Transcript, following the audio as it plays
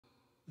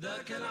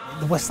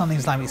The West London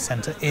Islamic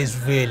Centre is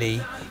really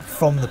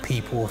from the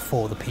people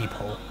for the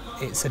people.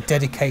 It's a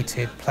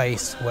dedicated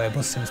place where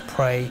Muslims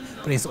pray,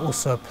 but it's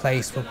also a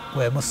place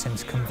where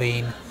Muslims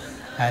convene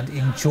and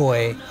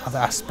enjoy other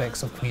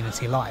aspects of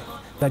community life.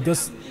 I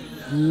just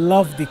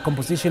love the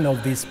composition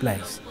of this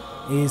place.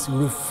 It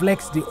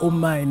reflects the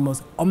Ummah in the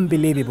most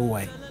unbelievable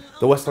way.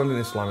 The West London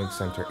Islamic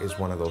Centre is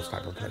one of those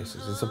type of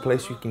places. It's a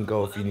place you can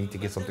go if you need to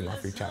get something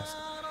off your chest.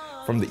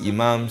 From the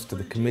imams to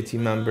the committee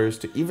members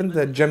to even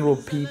the general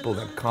people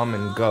that come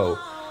and go,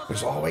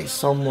 there's always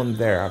someone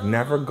there. I've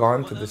never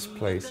gone to this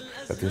place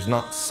that there's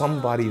not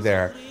somebody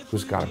there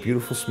who's got a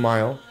beautiful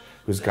smile,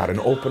 who's got an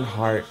open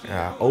heart,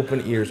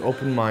 open ears,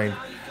 open mind,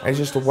 and it's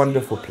just a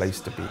wonderful place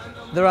to be.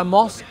 There are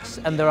mosques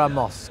and there are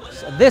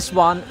mosques. This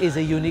one is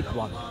a unique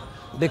one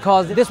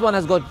because this one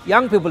has got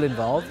young people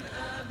involved.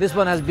 This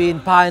one has been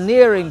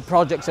pioneering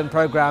projects and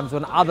programs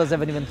when others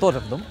haven't even thought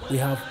of them. We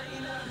have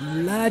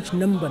large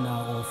number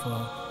now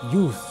of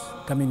youth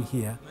coming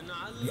here,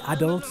 the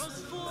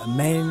adults,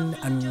 men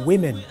and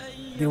women.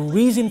 The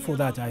reason for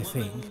that, I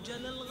think,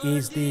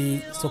 is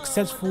the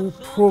successful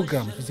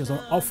program which is on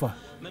offer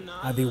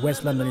at the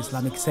West London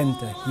Islamic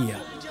Centre here.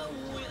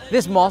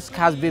 This mosque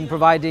has been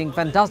providing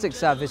fantastic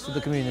service to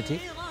the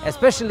community,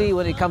 especially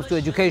when it comes to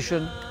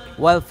education,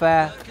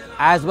 welfare,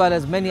 as well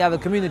as many other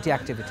community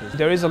activities.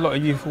 There is a lot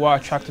of youth who are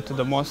attracted to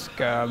the mosque.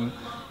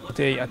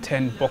 They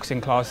attend boxing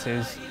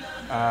classes.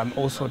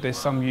 Also, there's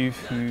some youth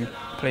who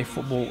play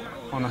football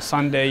on a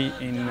Sunday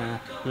in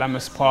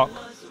Lammas Park.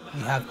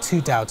 We have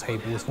 2 Dow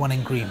tables, one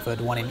in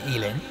Greenford, one in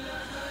Ealing.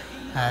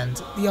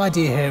 And the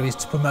idea here is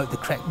to promote the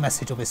correct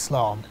message of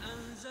Islam.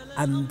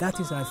 And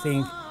that is, I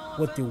think,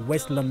 what the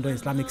West London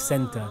Islamic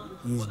Centre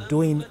is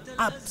doing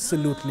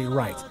absolutely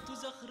right.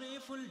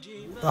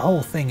 The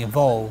whole thing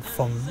evolved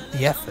from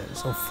the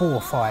efforts of 4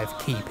 or 5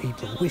 key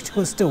people, which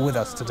are still with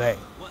us today.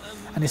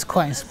 And it's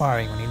quite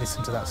inspiring when you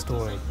listen to that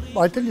story.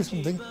 I'll tell you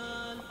something.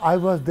 I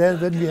was there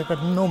when we had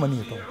got no money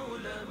at all.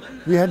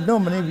 We had no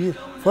money.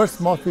 First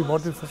mosque we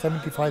bought it for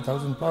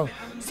 £75,000.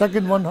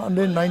 Second one,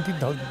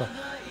 £119,000.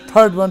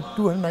 Third one,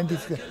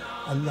 £296,000.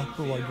 Allah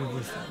provided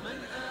this.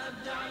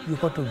 You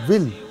got to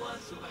will.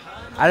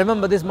 I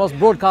remember this mosque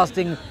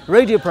broadcasting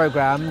radio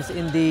programs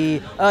in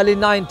the early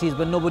 90s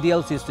when nobody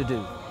else used to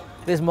do.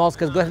 This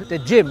mosque has got a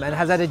gym and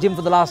has had a gym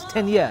for the last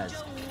 10 years.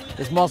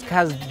 This mosque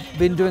has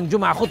been doing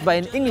Jum'ah khutbah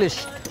in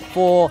English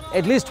for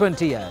at least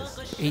 20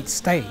 years. Each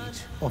stage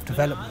of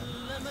development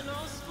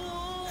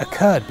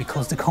occurred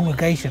because the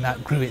congregation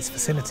outgrew its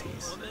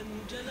facilities.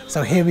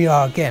 So here we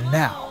are again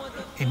now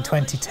in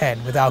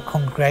 2010 with our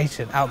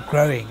congregation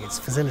outgrowing its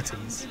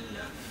facilities.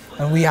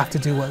 And we have to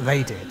do what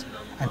they did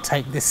and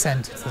take this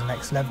centre to the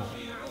next level.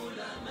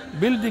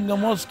 Building a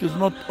mosque is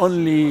not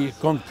only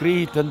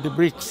concrete and the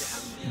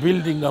bricks.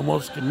 Building a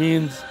mosque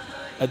means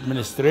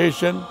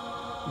administration,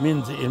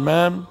 means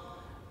imam,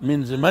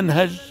 means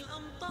manhaj,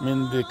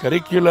 means the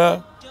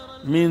curricula,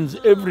 means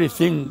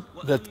everything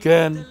that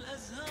can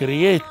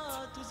create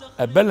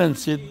a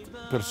balanced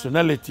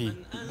personality.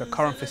 The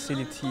current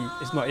facility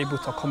is not able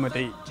to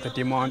accommodate the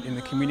demand in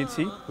the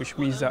community, which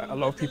means that a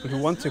lot of people who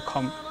want to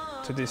come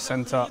to this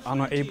centre are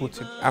not able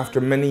to. After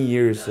many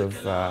years of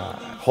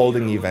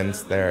holding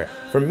events there,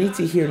 for me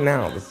to hear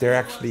now that they're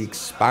actually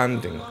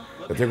expanding,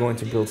 that they're going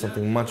to build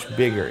something much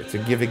bigger, to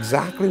give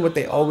exactly what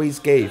they always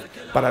gave,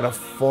 but at a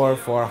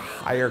far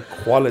higher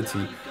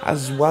quality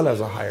as well as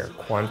a higher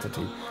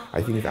quantity,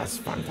 I think that's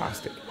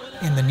fantastic.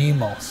 In the new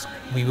mosque,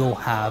 we will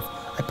have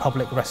a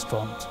public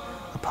restaurant,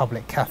 a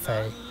public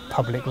cafe,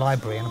 public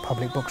library and a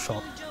public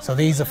bookshop. So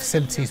these are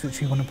facilities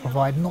which we want to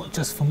provide not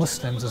just for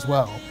Muslims as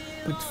well,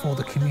 but for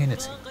the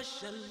community.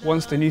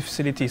 Once the new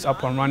facility is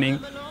up and running,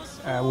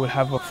 we'll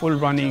have a full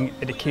running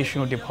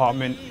educational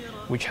department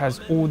which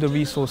has all the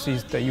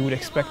resources that you would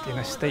expect in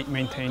a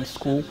state-maintained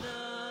school.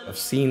 I've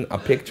seen a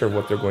picture of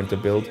what they're going to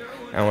build,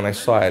 and when I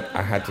saw it,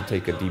 I had to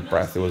take a deep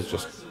breath. It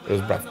was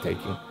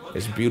breathtaking.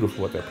 It's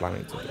beautiful what they're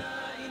planning to do.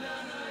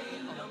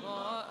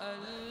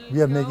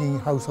 We are making a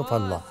house of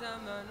Allah.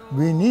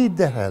 We need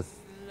the help.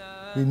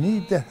 We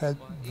need the help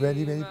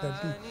very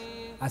badly.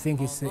 I think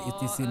it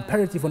is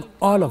imperative on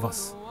all of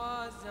us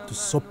to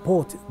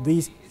support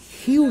this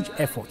huge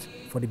effort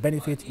for the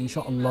benefit,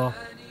 inshaAllah,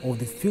 of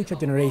the future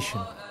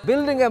generation.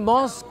 Building a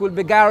mosque will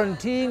be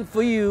guaranteeing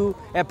for you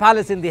a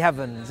palace in the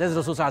heavens, as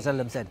Rasul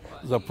said.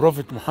 The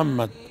Prophet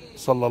Muhammad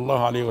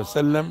sallallahu alaihi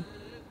wasallam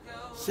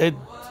said,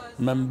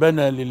 "Man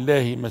bana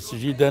lillahi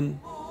masjidan,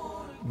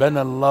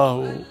 bana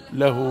Allahu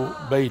lahu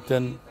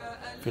baytan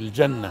fil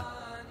Jannah."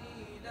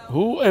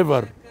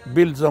 Whoever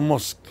builds a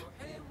mosque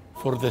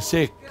for the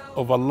sake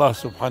of Allah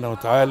subhanahu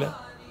wa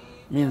ta'ala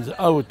means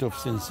out of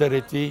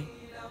sincerity,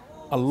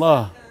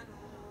 Allah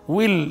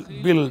will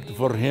build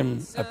for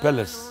him a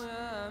palace,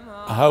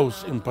 a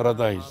house in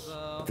paradise.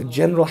 The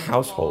general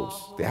households,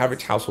 the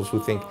average households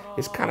who think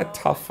it's kind of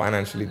tough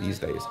financially these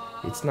days,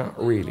 it's not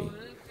really.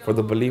 For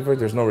the believer,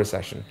 there's no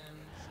recession.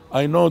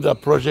 I know the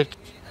project,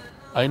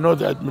 I know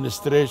the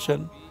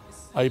administration,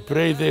 I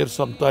pray there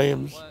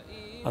sometimes,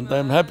 and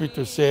I'm happy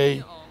to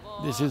say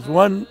This is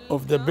one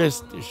of the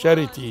best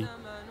charity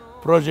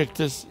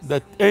projects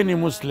that any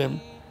Muslim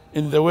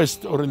in the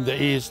West or in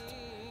the East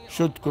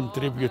should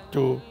contribute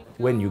to.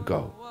 When you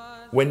go,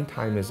 when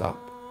time is up,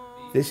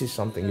 this is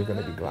something you're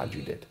going to be glad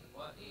you did.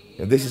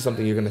 This is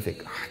something you're going to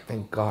think,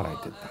 thank God I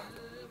did that.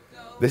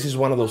 This is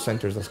one of those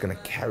centers that's going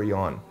to carry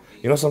on.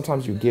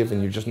 Sometimes you give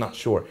and you're just not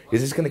sure.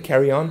 Is this going to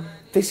carry on?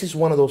 This is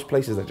one of those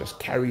places that just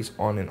carries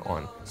on and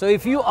on. So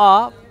if you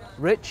are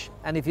rich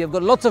and if you've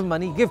got lots of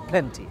money, give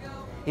plenty.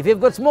 If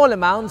you've got small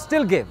amounts,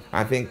 still give.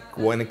 I think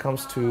when it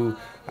comes to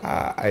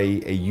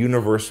a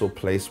universal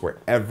place where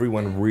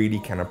everyone really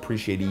can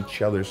appreciate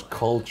each other's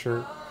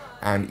culture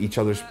and each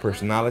other's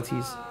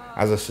personalities,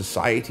 as a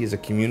society, as a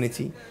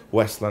community,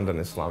 West London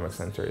Islamic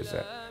Centre is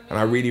it. And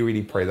I really,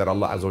 really pray that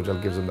Allah Azza wa Jal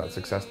gives them that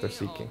success they're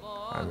seeking.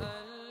 Ameen.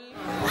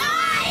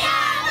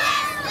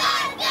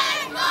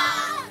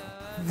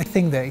 The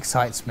thing that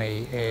excites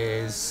me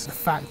is the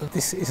fact that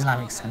this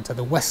Islamic Centre,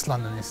 the West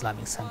London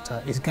Islamic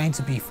Centre, is going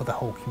to be for the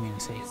whole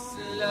community.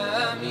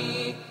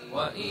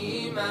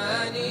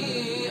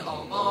 وإيماني